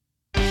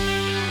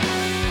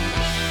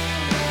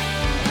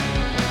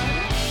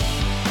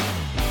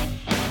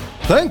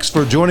Thanks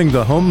for joining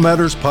the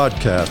HomeMatters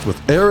podcast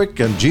with Eric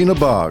and Gena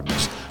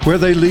Boggs, where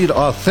they lead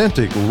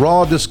authentic,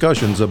 raw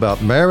discussions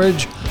about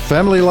marriage,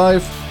 family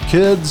life,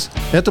 kids,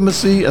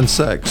 intimacy, and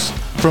sex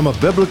from a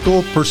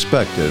biblical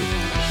perspective.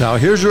 Now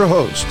here's your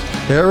host,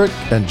 Eric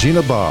and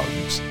Gena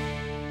Boggs.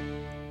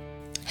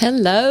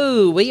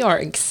 Hello, we are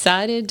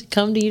excited to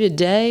come to you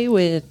today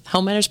with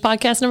HomeMatters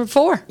podcast number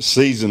 4.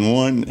 Season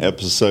 1,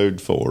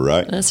 episode 4,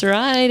 right? That's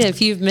right. If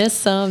you've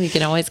missed some, you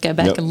can always go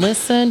back and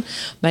listen.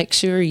 Make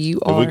sure you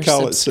are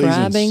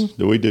subscribing.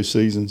 Do we do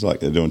seasons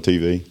like they do on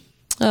TV?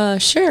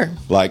 Sure.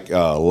 Like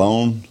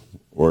Alone,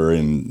 we're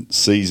in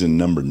season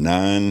number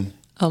 9.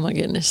 Oh my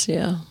goodness,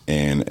 yeah.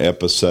 And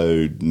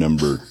episode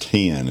number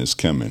 10 is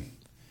coming.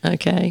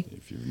 Okay.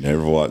 If you've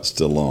never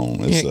watched Alone.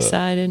 You're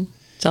excited?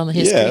 It's on the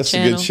History Channel. Yeah, it's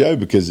a good show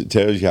because it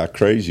tells you how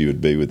crazy you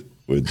would be with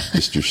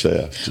just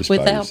yourself. Just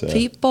without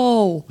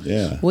people.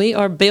 Yeah. We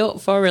are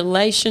built for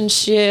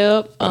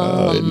relationship.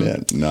 Isn't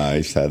that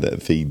nice how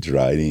that feeds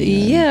right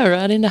in? Yeah,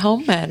 right into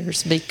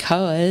HomeMatters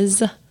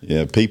because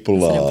people.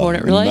 It's an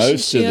important relationship.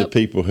 Most of the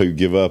people who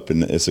give up,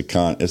 and it's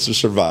a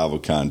survival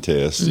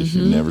contest. If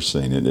you've never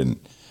seen it, and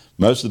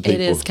most of the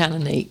people, it is kind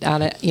of neat.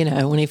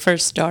 When he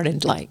first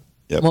started,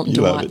 wanting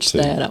to watch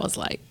that, I was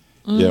like.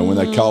 Yeah, when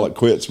they call it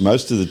quits,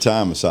 most of the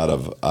time it's out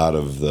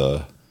of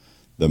the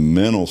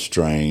mental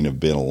strain of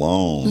being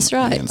alone. That's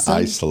right. And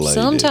isolated.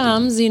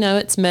 Sometimes,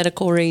 it's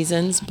medical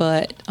reasons,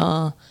 but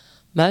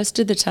most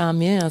of the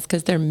time, it's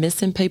because they're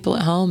missing people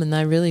at home and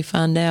they really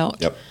find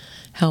out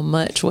how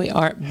much we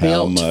aren't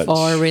built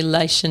for a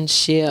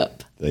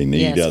relationship. They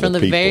need other people. From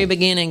the very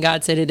beginning,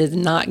 God said it is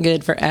not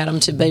good for Adam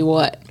to be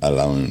what?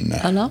 Alone.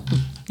 Alone.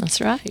 That's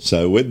right.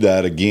 So with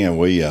that, again,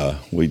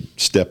 we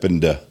step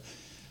into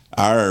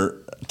our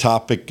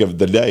topic of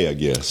the day, I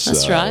guess.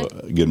 That's right.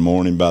 Good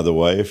morning, by the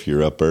way, if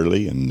you're up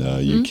early and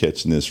you're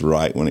catching this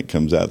right when it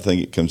comes out. I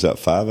think it comes out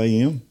 5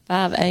 a.m.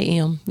 5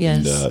 a.m.,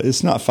 yes. And,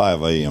 it's not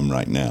 5 a.m.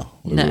 right now.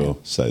 We will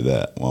say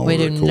that while we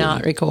we're do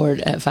not record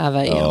at 5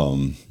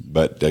 a.m.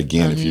 But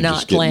again, if you're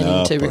just getting up.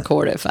 Not planning to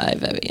record at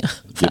 5 a.m.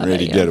 Getting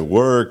ready to go to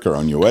work or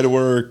on your way to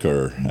work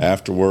or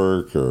after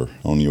work or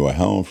on your way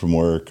home from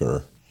work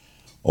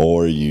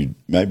or you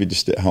maybe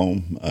just at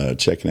home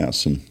checking out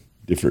some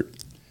different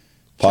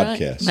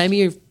podcasts. Right. Maybe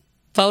you're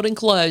folding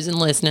clothes and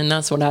listening.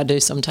 That's what I do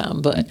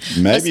sometimes. But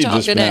maybe you've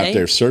just been out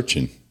there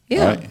searching.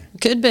 Yeah, right?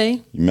 Could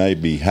be. You may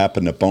be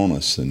happening upon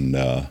us, and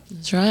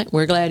that's right.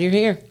 We're glad you're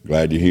here.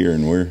 Glad you're here,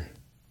 and we're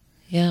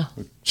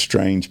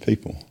strange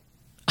people.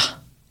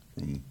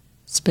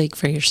 Speak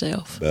for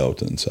yourself.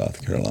 Belton,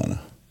 South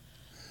Carolina.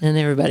 And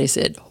everybody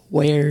said,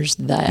 "Where's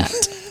that?"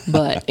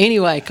 But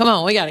anyway, come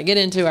on. We got to get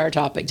into our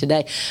topic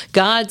today.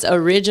 God's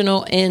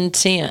original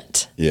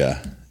intent.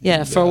 Yeah.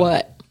 Yeah. For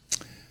what?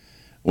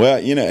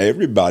 Well,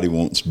 everybody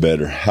wants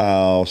better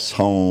house,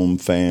 home,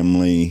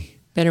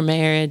 family. Better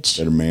marriage.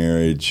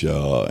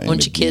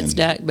 Want your kids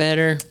to act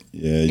better.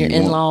 Yeah. Your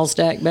in-laws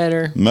to act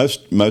better.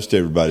 Most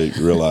everybody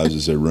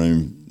realizes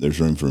there's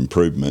room for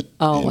improvement.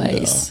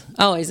 Always.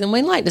 Always. And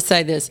we like to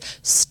say this,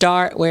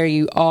 start where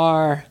you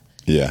are.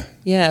 Yeah.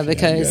 Yeah,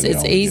 because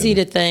it's easy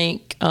to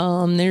think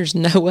there's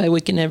no way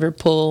we can ever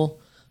pull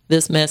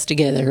this mess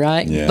together,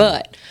 right? Yeah.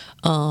 But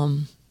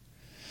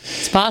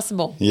it's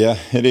possible. Yeah,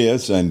 it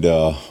is. And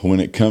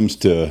when it comes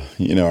to,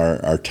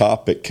 our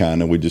topic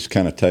we just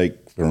take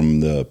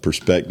from the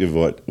perspective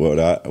of what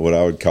I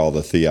would call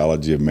the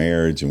theology of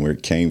marriage and where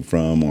it came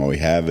from, why we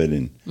have it.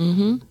 And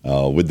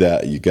with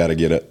that, you got to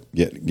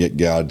get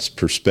God's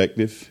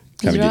perspective,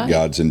 get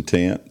God's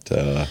intent.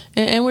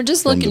 And we're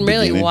just looking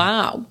really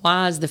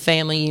why is the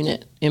family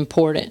unit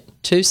important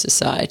to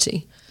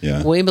society?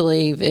 Yeah. We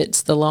believe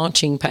it's the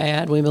launching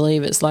pad. We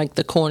believe it's like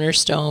the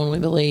cornerstone. We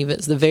believe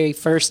it's the very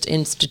first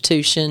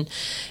institution,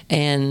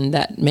 and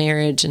that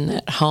marriage and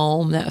that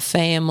home, that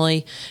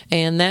family,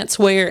 and that's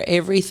where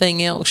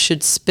everything else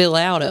should spill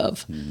out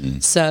of.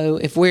 Mm-hmm. So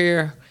if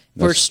we're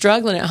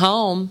struggling at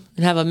home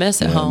and have a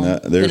mess at home,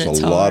 there's then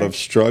it's a lot of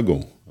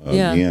struggle.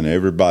 Again,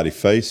 everybody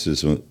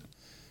faces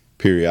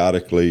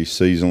periodically,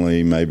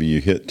 seasonally, maybe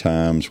you hit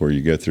times where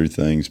you go through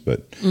things,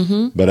 but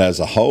as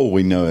a whole,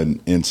 we know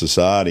in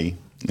society,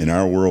 in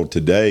our world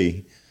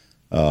today,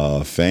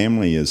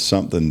 family is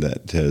something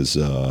that has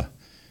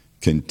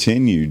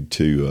continued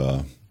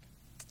to,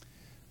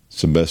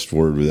 it's the best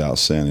word without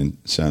sounding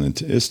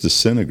it's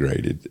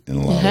disintegrated in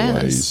a lot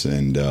of ways.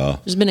 And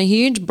there's been a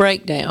huge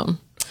breakdown.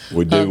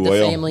 We do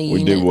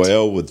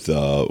well with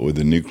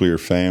the nuclear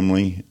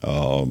family,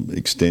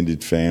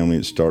 extended family.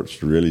 It starts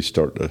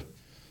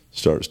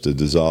to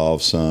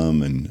dissolve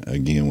some, and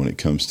again, when it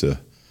comes to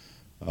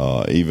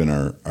even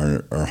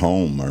our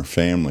home, our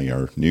family,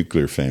 our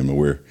nuclear family,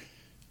 where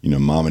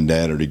mom and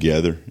dad are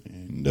together,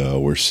 and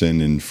we're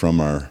sending from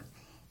our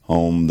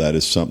home. That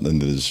is something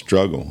that is a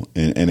struggle,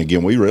 and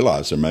again, we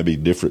realize there may be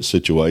different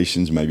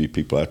situations. Maybe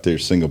people out there,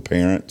 single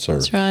parents, or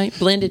that's right,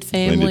 blended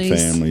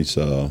families.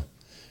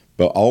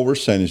 But all we're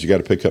saying is you got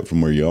to pick up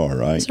from where you are,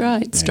 right? That's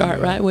right.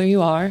 Start right where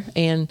you are.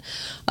 And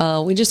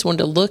we just wanted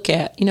to look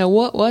at,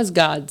 what was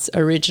God's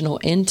original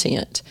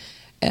intent?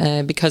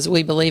 because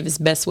we believe as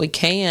best we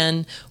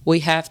can, we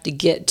have to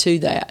get to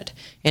that.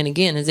 And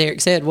again, as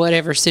Eric said,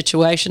 whatever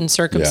situation,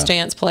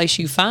 circumstance, place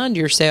you find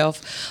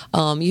yourself,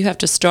 you have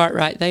to start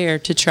right there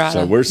to try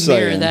to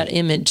mirror that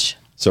image.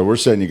 So we're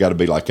saying you got to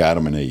be like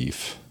Adam and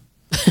Eve.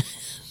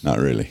 Not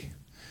really.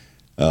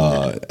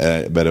 No.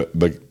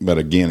 But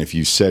again, if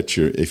you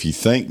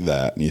think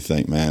that and you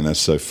think, man, that's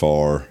so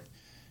far,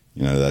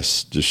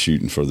 that's just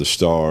shooting for the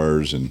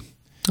stars, and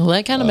well,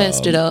 that kind of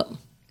messed it up.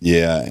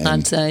 Yeah,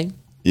 I'd say.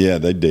 Yeah,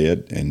 they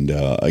did. And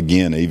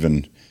again,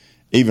 even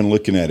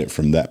looking at it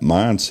from that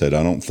mindset,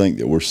 I don't think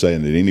that we're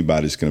saying that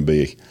anybody's going to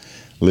be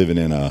living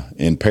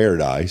in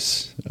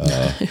paradise.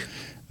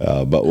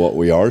 But what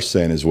we are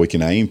saying is we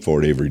can aim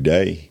for it every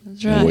day.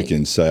 That's right. And we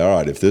can say, all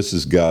right, if this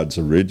is God's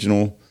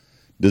original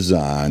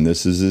design,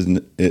 this is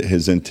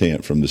his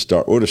intent from the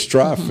start, or to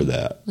strive for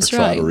that, That's or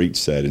try right. to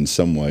reach that in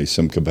some way,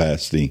 some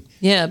capacity.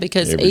 Yeah,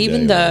 because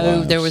even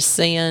though there was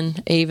sin,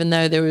 even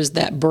though there was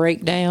that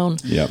breakdown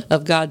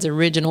of God's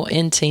original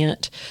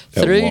intent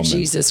through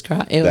Jesus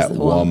Christ, it was the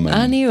woman.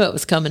 I knew it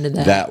was coming to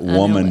that. That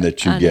woman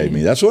that you gave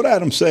me. That's what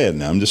Adam said.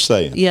 Now I'm just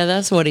saying. Yeah,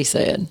 that's what he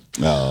said.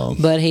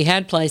 But he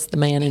had placed the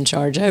man in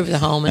charge over the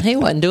home, and he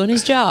wasn't doing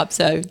his job.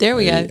 So there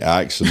we go.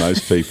 Actually,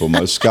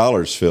 most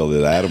scholars feel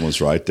that Adam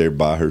was right there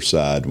by her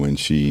side when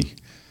she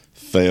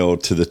fell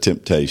to the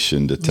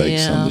temptation to take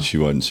something that she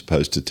wasn't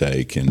supposed to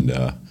take. And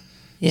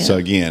so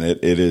again,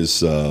 it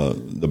is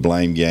the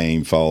blame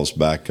game falls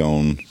back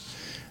on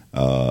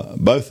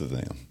both of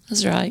them.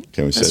 That's right.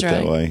 Can we say it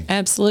that way?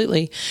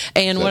 Absolutely.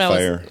 And is that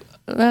fair?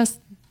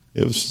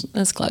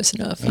 That's close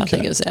enough. Okay. I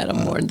think it was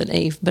Adam more than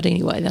Eve. But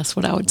anyway, that's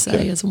what I would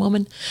say as a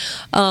woman.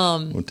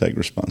 We'll take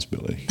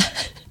responsibility.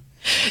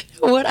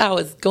 What I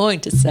was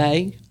going to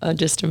say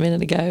just a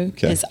minute ago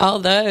is,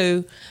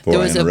 although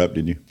before I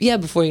interrupted you,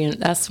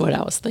 that's what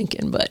I was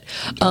thinking. But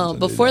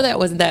before there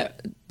was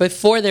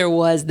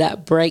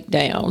that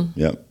breakdown,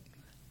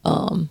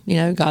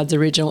 God's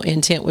original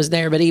intent was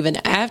there. But even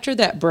after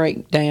that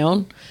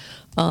breakdown,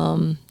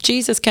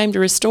 Jesus came to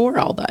restore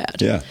all that.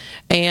 Yeah,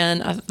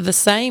 and the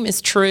same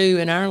is true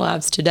in our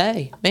lives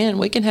today. Man,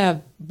 we can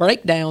have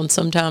breakdowns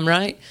sometime,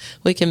 right?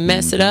 We can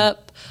mess it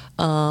up.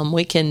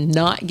 We can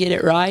not get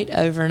it right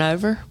over and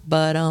over,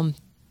 but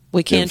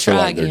we can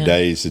try again. There are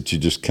days that you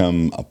just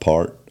come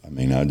apart. I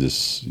mean, I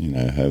just,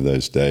 have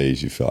those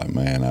days you feel like,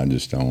 man, I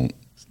just don't.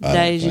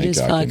 Days you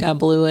just feel like I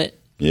blew it.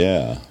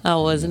 Yeah. I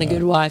wasn't a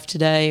good wife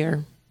today,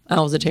 or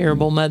I was a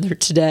terrible mother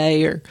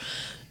today, or,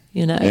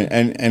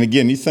 And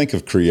again, you think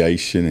of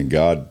creation and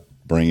God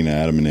bringing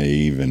Adam and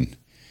Eve, and,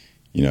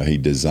 he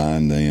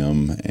designed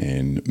them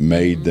and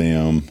made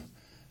them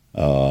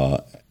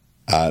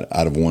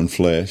out of one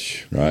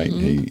flesh, right?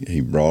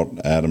 He brought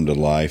Adam to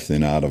life.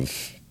 Then out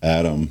of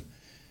Adam,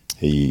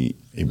 he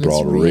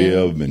brought a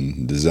rib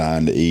and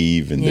designed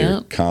Eve, and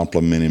they're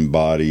complementing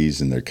bodies,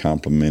 and they're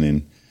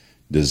complementing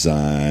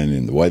design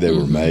and the way they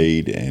were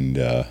made. And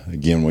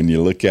again, when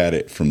you look at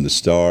it from the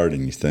start,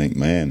 and you think,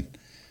 man,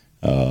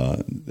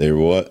 there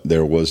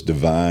was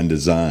divine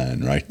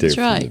design right there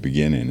from the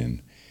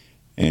beginning,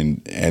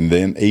 and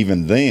then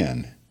even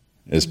then,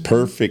 as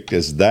perfect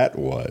as that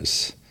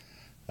was.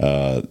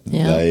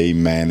 They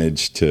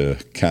managed to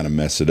kind of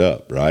mess it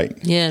up, right?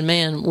 Yeah, and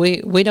man,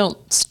 we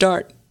don't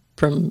start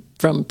from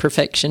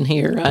perfection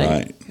here,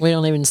 right? We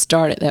don't even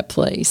start at that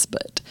place,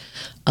 but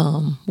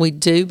we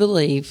do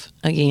believe,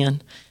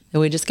 again, that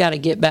we just got to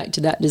get back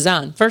to that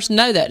design. First,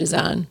 know that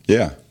design.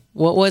 Yeah.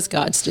 What was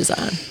God's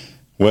design?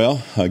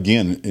 Well,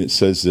 again, it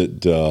says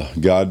that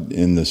God,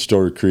 in the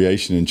story of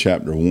creation in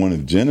chapter 1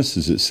 of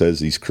Genesis, it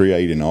says He's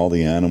creating all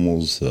the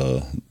animals,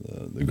 the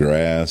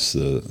grass,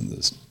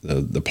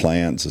 the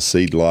plants, the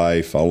seed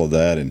life, all of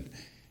that,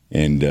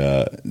 and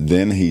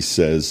then He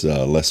says,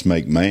 "Let's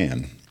make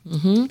man,"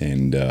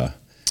 and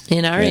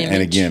in our image,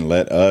 and again,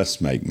 let us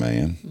make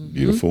man.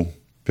 Beautiful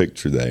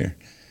picture there.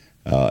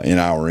 In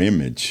our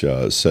image,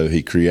 so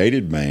He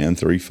created man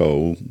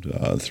threefold,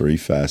 three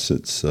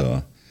facets.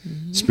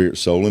 Spirit,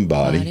 soul, and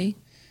body.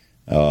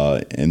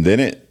 And then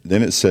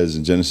it says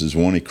in Genesis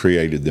 1, He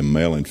created them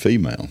male and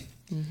female.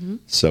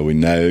 So we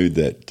know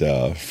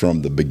that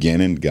from the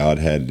beginning, God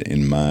had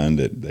in mind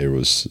that there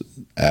was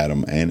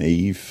Adam and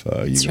Eve.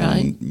 You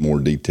can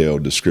more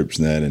detailed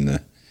description of that in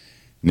the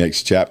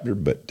next chapter.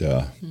 But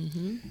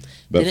then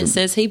it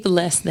says He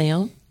blessed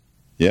them.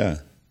 Yeah.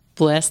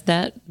 Blessed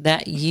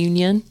that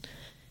union.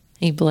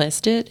 He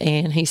blessed it,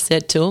 and He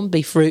said to them,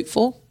 "Be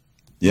fruitful,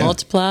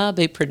 multiply,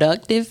 be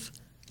productive."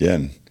 Yeah,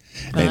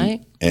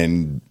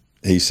 and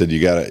He said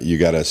you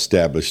gotta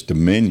establish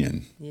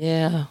dominion.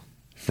 Yeah.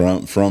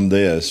 From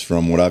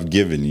what I've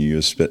given you,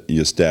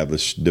 you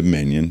establish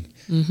dominion.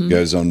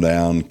 Goes on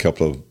down a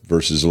couple of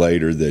verses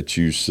later that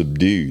you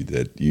subdue,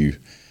 that you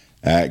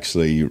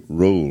actually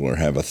rule or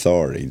have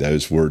authority.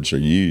 Those words are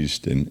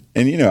used, and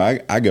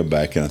I go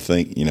back and I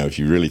think, if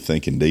you really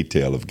think in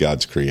detail of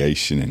God's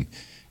creation, and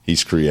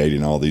He's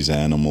creating all these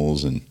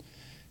animals, and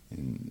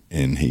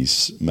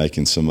He's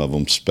making some of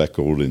them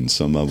speckled, and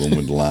some of them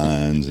with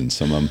lines, and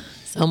some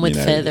with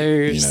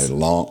feathers.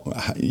 Long.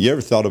 You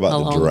ever thought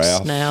about the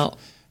giraffe? Snout.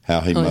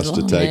 how he must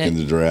have taken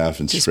the giraffe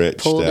and just stretched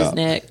pulled out, his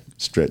neck.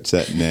 stretched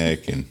that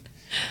neck, and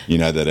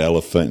that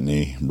elephant, and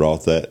he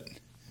brought that,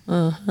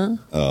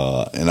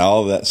 and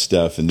all of that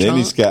stuff. And then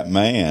he's got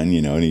man,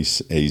 and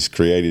he's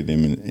created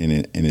him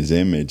in his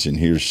image, and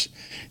here's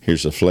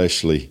a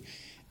fleshly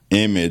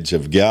image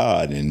of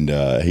God, and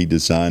he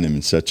designed him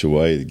in such a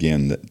way,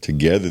 again, that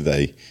together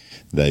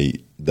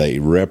they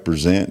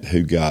represent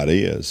who God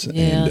is.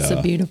 Yeah, and, it's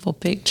a beautiful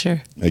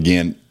picture.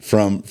 Again,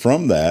 from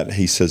that,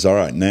 he says, all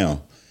right,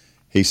 now,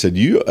 he said,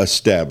 you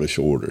establish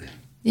order.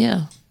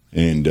 Yeah.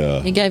 And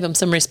he gave him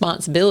some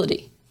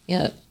responsibility.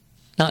 Yeah,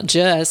 not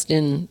just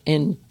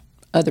in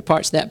other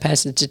parts of that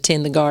passage to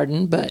tend the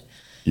garden, but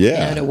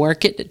to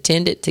work it, to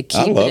tend it, to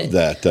keep it. I love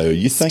that, though.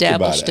 You think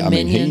about it.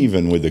 Dominion. I mean, he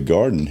even with the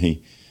garden,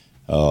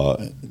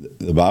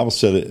 the Bible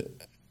said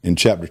it in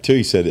chapter 2.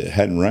 He said it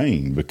hadn't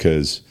rained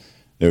because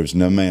there was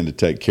no man to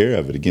take care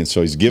of it. Again,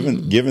 so he's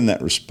given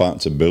that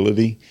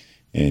responsibility,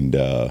 and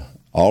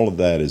all of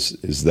that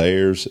is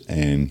theirs.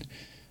 And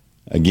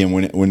again,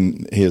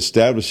 when he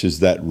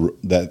establishes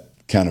that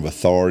kind of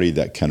authority,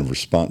 that kind of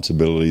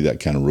responsibility, that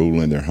kind of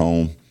rule in their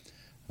home,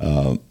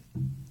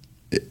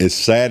 it's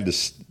sad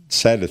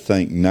to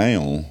think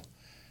now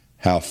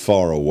how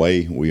far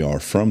away we are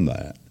from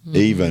that.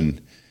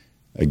 Even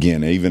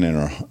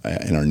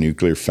in our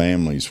nuclear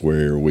families,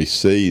 where we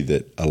see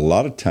that a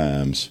lot of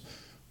times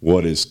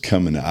what is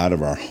coming out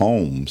of our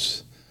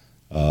homes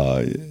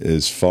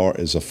is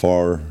a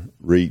far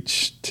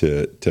reach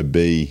to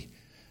be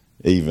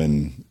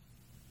even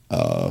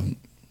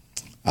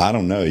I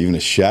don't know, even a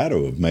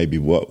shadow of maybe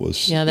what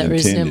was intended.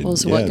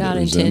 Resembles what God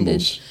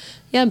intended.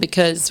 Yeah,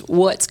 because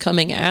what's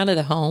coming out of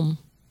the home,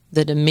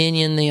 the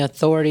dominion, the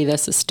authority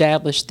that's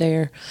established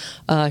there,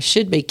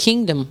 should be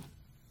kingdom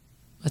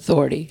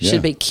authority,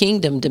 should be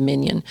kingdom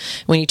dominion.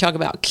 When you talk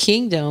about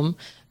kingdom,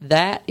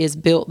 that is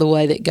built the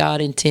way that God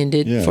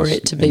intended for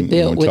it to be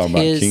built. When we talk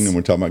about kingdom,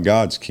 we're talking about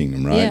God's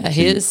kingdom, right?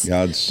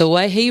 Yeah, the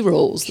way He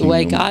rules, the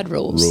way God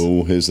rules.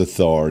 Rule, His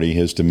authority,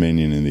 His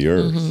dominion in the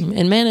earth.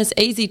 And man, it's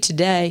easy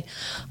today,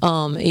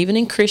 even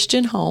in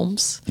Christian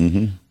homes,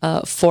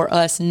 for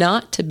us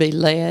not to be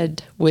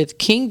led with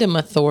kingdom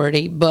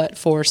authority, but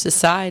for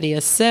society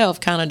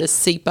itself kind of to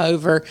seep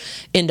over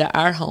into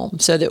our home,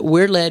 so that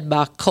we're led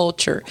by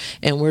culture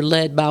and we're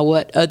led by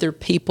what other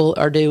people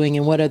are doing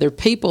and what other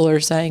people are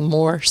saying,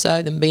 more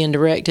so than being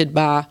directed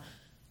by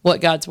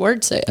what God's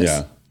Word says.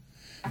 Yeah.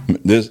 I'm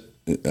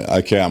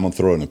going to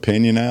throw an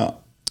opinion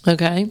out.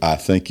 Okay. I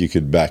think you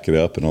could back it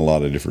up in a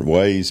lot of different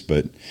ways,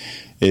 but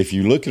if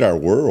you look at our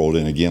world,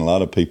 and again, a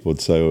lot of people would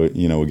say,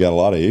 we got a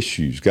lot of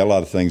issues, got a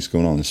lot of things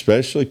going on,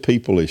 especially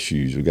people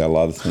issues. We've got a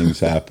lot of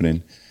things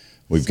happening.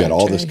 We've got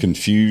all this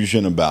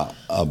confusion about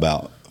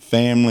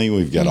family.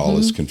 We've got all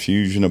this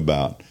confusion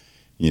about,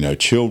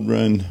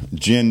 children,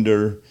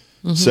 gender,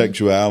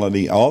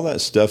 sexuality, all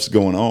that stuff's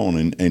going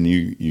on, and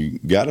you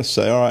got to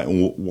say, all right,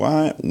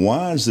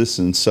 why is this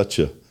in such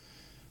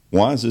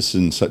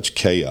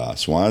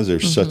chaos? Why is there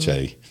such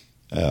a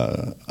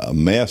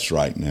mess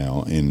right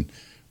now? And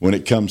when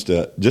it comes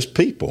to just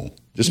people,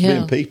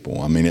 being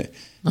people, I mean,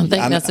 I think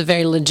that's a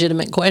very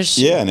legitimate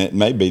question. Yeah, and it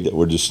may be that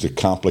we're just a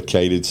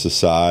complicated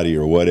society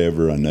or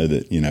whatever. I know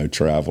that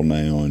travel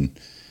now and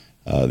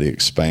the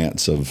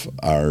expanse of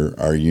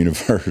our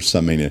universe.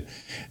 I mean,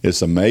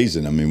 it's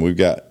amazing. I mean, we've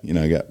got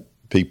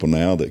people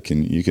now that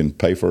you can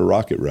pay for a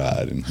rocket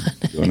ride and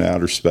go into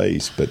outer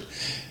space. But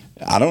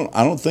I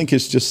don't think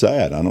it's just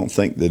that. I don't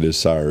think that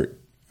it's our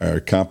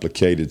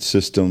complicated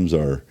systems,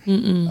 our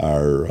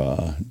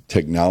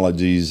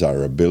technologies,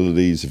 our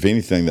abilities. If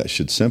anything, that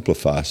should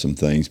simplify some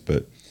things.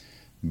 But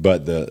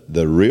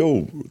the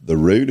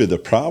root of the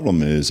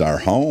problem is our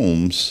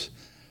homes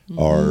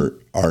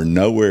are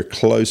nowhere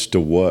close to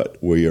what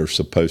we are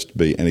supposed to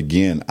be. And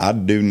again, I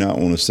do not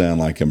want to sound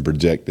like I'm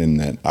projecting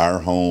that our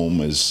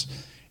home is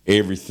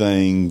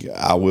everything.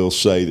 I will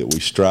say that we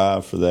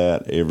strive for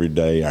that every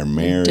day. Our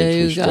marriage,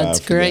 we strive God's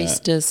for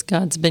graced that. us.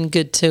 God's been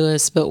good to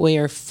us, but we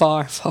are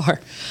far,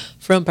 far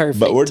from perfect.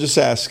 But we're just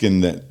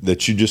asking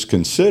that you just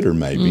consider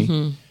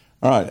maybe.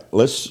 All right,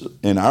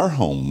 in our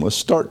home, let's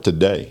start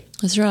today.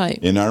 That's right.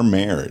 In our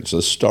marriage,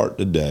 let's start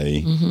today.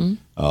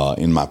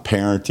 In my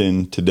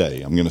parenting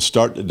today, I'm going to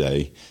start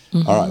today.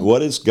 All right,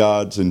 what is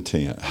God's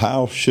intent?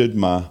 How should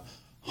my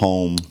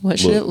home look? What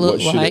should it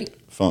look like?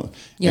 And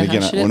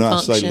again, when I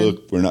say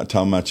look, we're not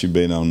talking about you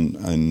being on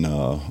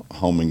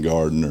Home and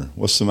Garden, or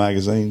what's the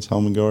magazines,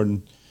 Home and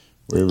Garden,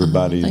 where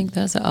everybody. I think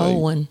that's an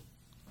old one.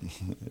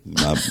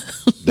 I'm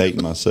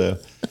dating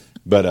myself,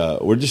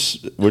 but we're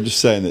just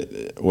saying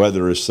that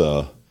whether we're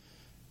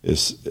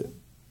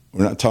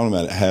not talking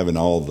about it having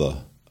all the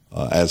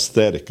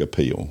aesthetic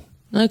appeal.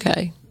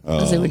 Okay,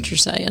 I see what you're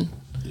saying.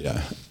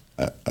 Yeah,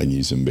 I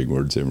use some big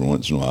words every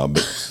once in a while,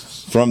 but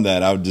from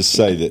that, I would just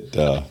say that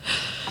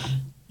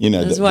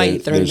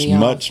there's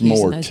much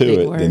more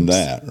to it than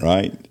that,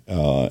 right?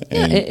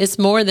 It's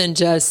more than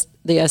just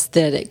the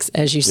aesthetics,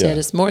 as you said. Yeah.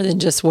 It's more than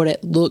just what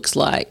it looks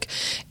like.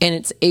 And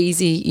it's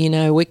easy,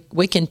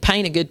 we can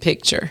paint a good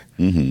picture.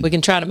 We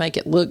can try to make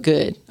it look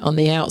good on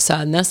the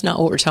outside, and that's not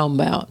what we're talking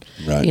about.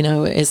 Right.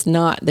 It's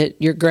not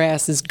that your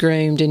grass is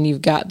groomed and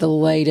you've got the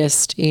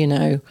latest,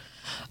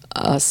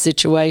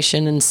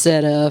 situation and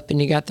set up,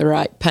 and you got the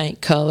right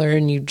paint color,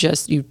 and you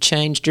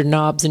changed your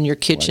knobs in your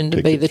kitchen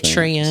to be the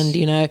trend.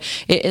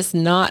 It's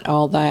not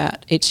all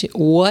that. It's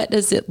what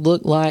does it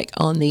look like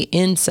on the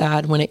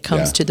inside when it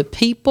comes to the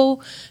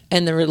people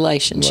and the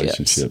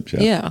relationships.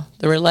 The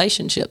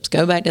relationships.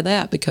 Go back to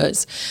that,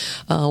 because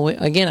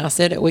again, I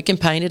said it. We can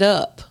paint it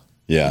up.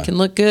 Yeah, it can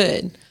look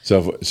good.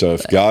 So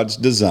if God's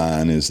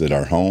design is that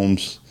our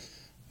homes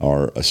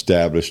are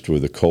established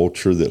with a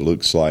culture that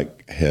looks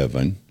like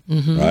heaven.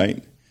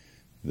 Right?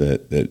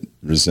 That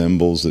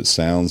resembles, that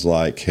sounds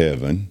like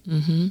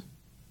heaven.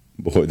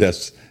 Boy,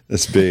 that's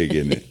big,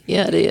 isn't it?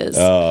 Yeah, it is.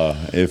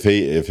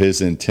 If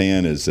his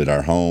intent is that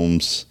our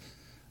homes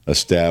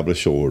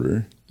establish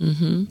order,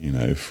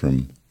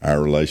 from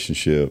our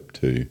relationship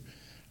to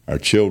our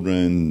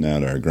children, now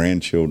to our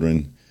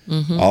grandchildren,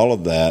 all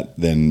of that,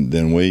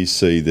 then we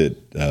see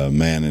that,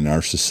 man, in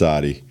our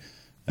society,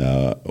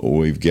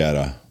 we've got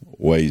a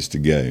ways to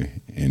go.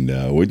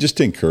 And we just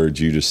encourage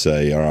you to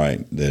say, all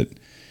right, that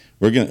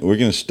we're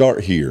gonna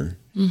start here.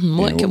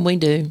 What can we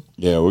do?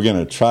 Yeah, we're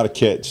gonna try to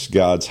catch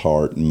God's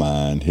heart and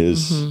mind,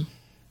 His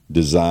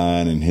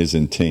design and His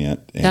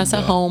intent. And, that's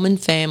a home and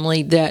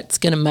family that's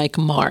going to make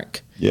a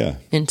mark.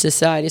 In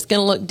society, it's going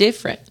to look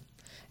different.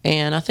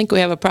 And I think we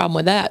have a problem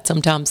with that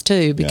sometimes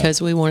too,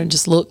 because we want to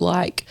just look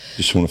like,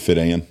 just want to fit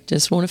in,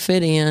 just want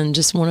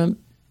to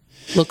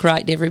look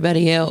right to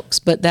everybody else.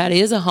 But that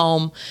is a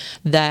home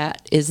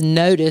that is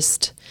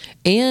noticed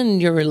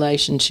in your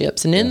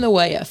relationships and in the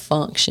way it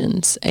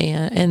functions,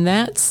 and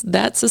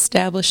that's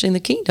establishing the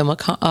kingdom,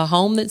 a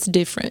home that's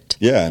different.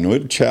 Yeah, and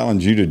we'd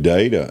challenge you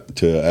today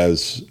to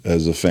as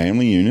a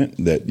family unit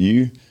that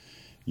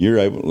you're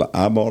able to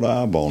eyeball to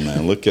eyeball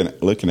now, looking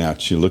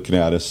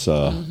at us.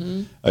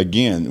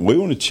 Again, we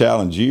want to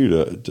challenge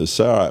you to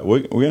say, all right,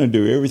 we're going to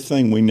do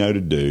everything we know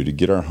to do to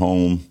get our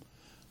home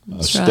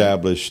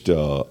established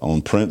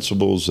on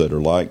principles that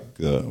are like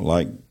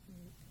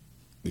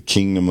the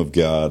kingdom of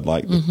God,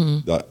 like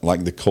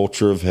the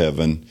culture of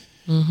heaven.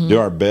 Do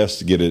our best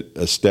to get it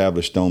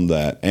established on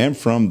that, and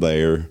from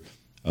there,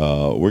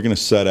 we're going to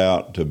set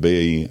out to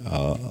be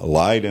a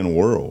light in a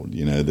world,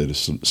 that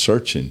is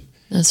searching.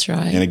 That's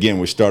right. And again,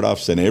 we start off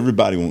saying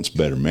everybody wants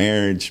better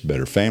marriage,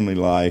 better family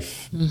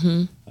life,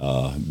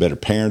 better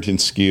parenting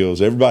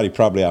skills. Everybody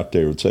probably out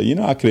there would say,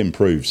 I could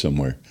improve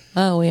somewhere.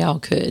 Oh, we all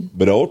could.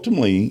 But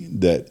ultimately,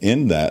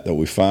 that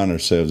we find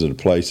ourselves at a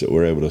place that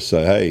we're able to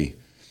say, hey,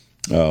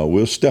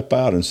 we'll step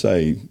out and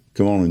say,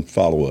 come on and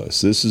follow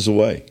us. This is the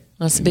way.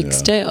 That's a big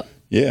step.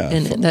 Yeah.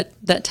 And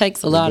that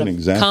takes a lot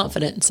of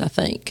confidence, I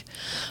think.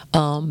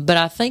 But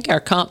I think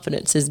our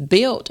confidence is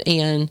built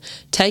in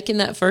taking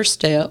that first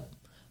step,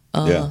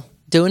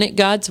 doing it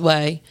God's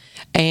way,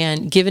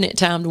 and giving it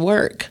time to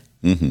work.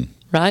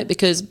 Right?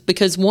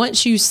 Because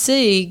once you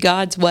see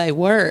God's way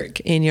work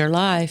in your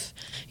life,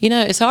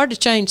 it's hard to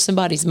change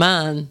somebody's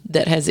mind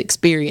that has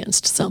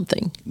experienced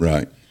something.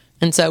 Right.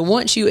 And so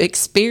once you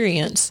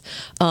experience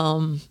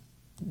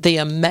the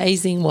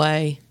amazing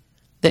way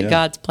that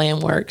God's plan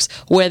works,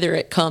 whether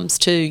it comes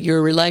to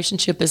your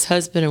relationship as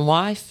husband and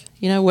wife,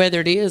 whether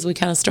it is, we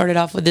kind of started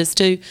off with this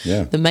too,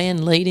 the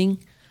man leading,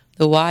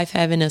 the wife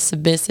having a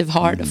submissive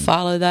heart to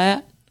follow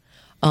that.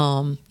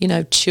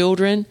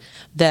 Children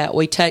that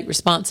we take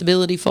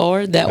responsibility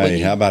for.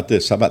 How about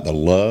this? How about the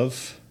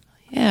love?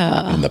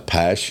 Yeah. And the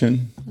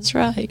passion. That's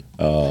right.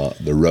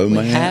 The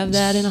romance. We have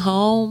that in a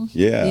home.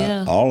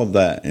 Yeah. All of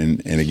that.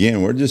 And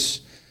again, we're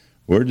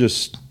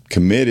just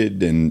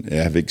committed and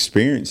have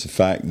experienced the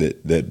fact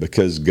that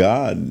because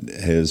God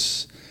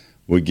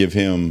we give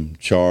Him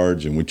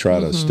charge and we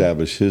try to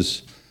establish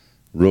His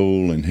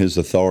rule and His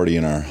authority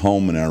in our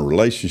home and our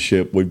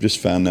relationship, we've just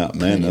found out,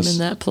 man, that's in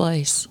that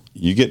place.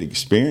 You get to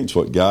experience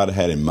what God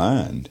had in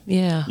mind.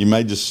 Yeah. You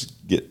may just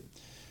get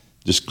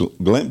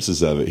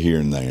glimpses of it here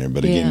and there,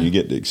 but again, you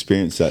get to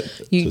experience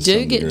that. You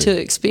do get to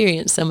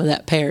experience some of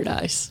that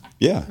paradise.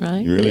 Yeah. Right?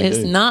 You really it's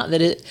do. not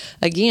that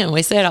again,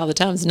 we say it all the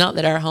time, it's not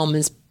that our home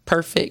is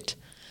perfect.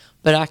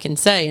 But I can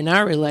say in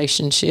our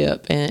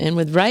relationship and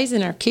with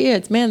raising our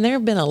kids, man, there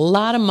have been a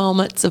lot of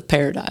moments of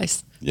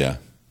paradise. Yeah.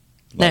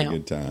 A lot of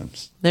good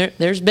times.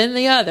 There's been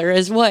the other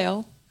as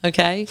well,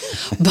 okay?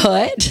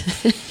 But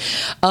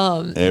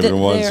every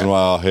once in a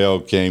while, hell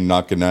came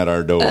knocking at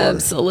our door.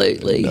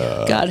 Absolutely.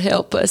 God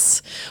help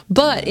us.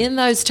 But in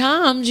those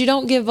times, you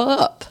don't give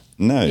up.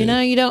 No.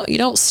 You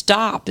don't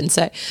stop and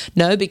say,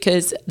 no,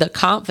 because the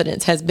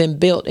confidence has been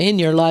built in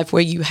your life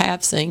where you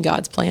have seen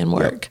God's plan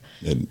work.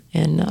 Yep.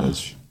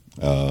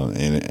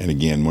 And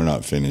again, we're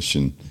not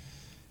finishing.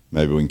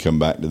 Maybe we can come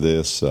back to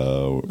this.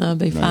 That'll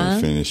be fine.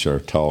 Finish our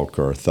talk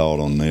or our thought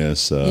on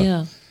this.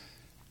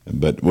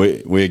 But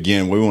we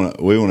want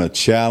to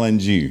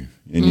challenge you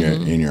in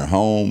your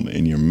home,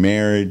 in your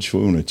marriage.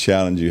 We want to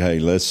challenge you. Hey,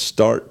 let's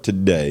start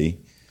today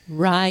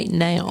Right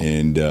now.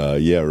 And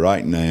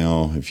right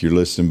now, if you're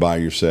listening by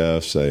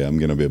yourself, say, I'm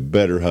going to be a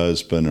better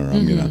husband, or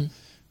I'm going to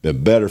be a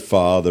better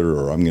father,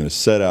 or I'm going to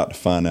set out to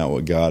find out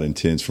what God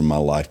intends for my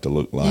life to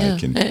look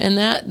like. Yeah. And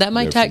that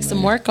might take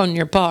some work on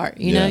your part.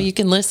 You know, you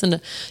can listen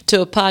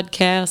to a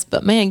podcast,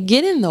 but man,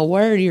 get in the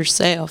Word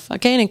yourself. I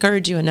can't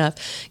encourage you enough.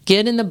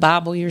 Get in the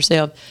Bible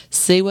yourself.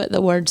 See what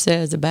the Word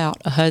says about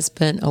a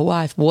husband, a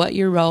wife, what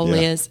your role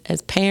is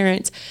as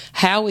parents,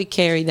 how we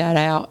carry that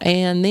out,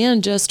 and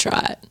then just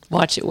try it.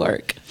 Watch it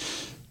work.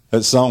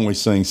 That song we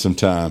sing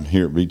sometime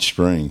here at Beach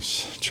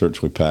Springs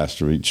Church, we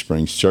pastor Beach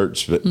Springs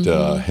Church, but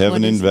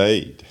Heaven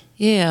Invade.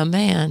 Yeah,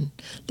 man.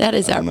 That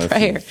is our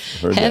prayer.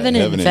 Heaven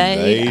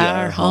invade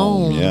our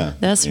home. Yeah.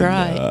 That's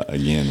right.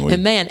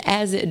 And man,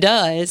 as it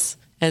does,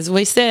 as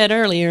we said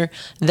earlier,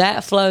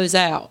 that flows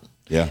out.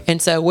 Yeah.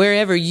 And so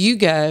wherever you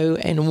go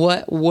and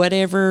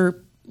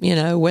whatever, you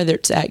know, whether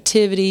it's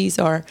activities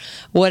or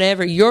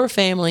whatever your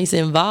family's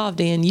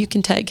involved in, you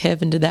can take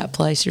heaven to that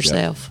place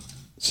yourself. Yeah.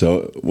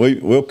 So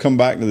we'll come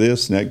back to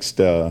this next.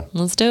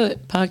 Let's do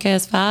it.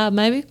 Podcast 5,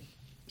 maybe?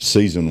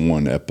 Season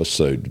 1,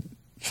 episode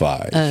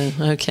 5. Oh,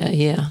 okay.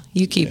 Yeah.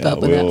 You keep up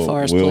with that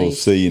for us, please. We'll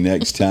see you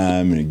next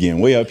time. And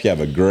again, we hope you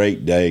have a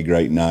great day,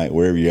 great night,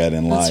 wherever you're at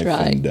in life.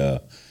 That's right. And,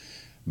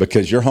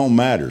 because your home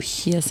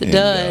matters. Yes, it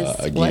does.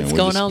 Again, what's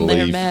going on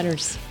there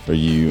matters. For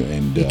you.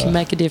 And you can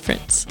make a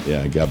difference.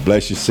 Yeah. God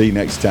bless you. See you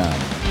next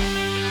time.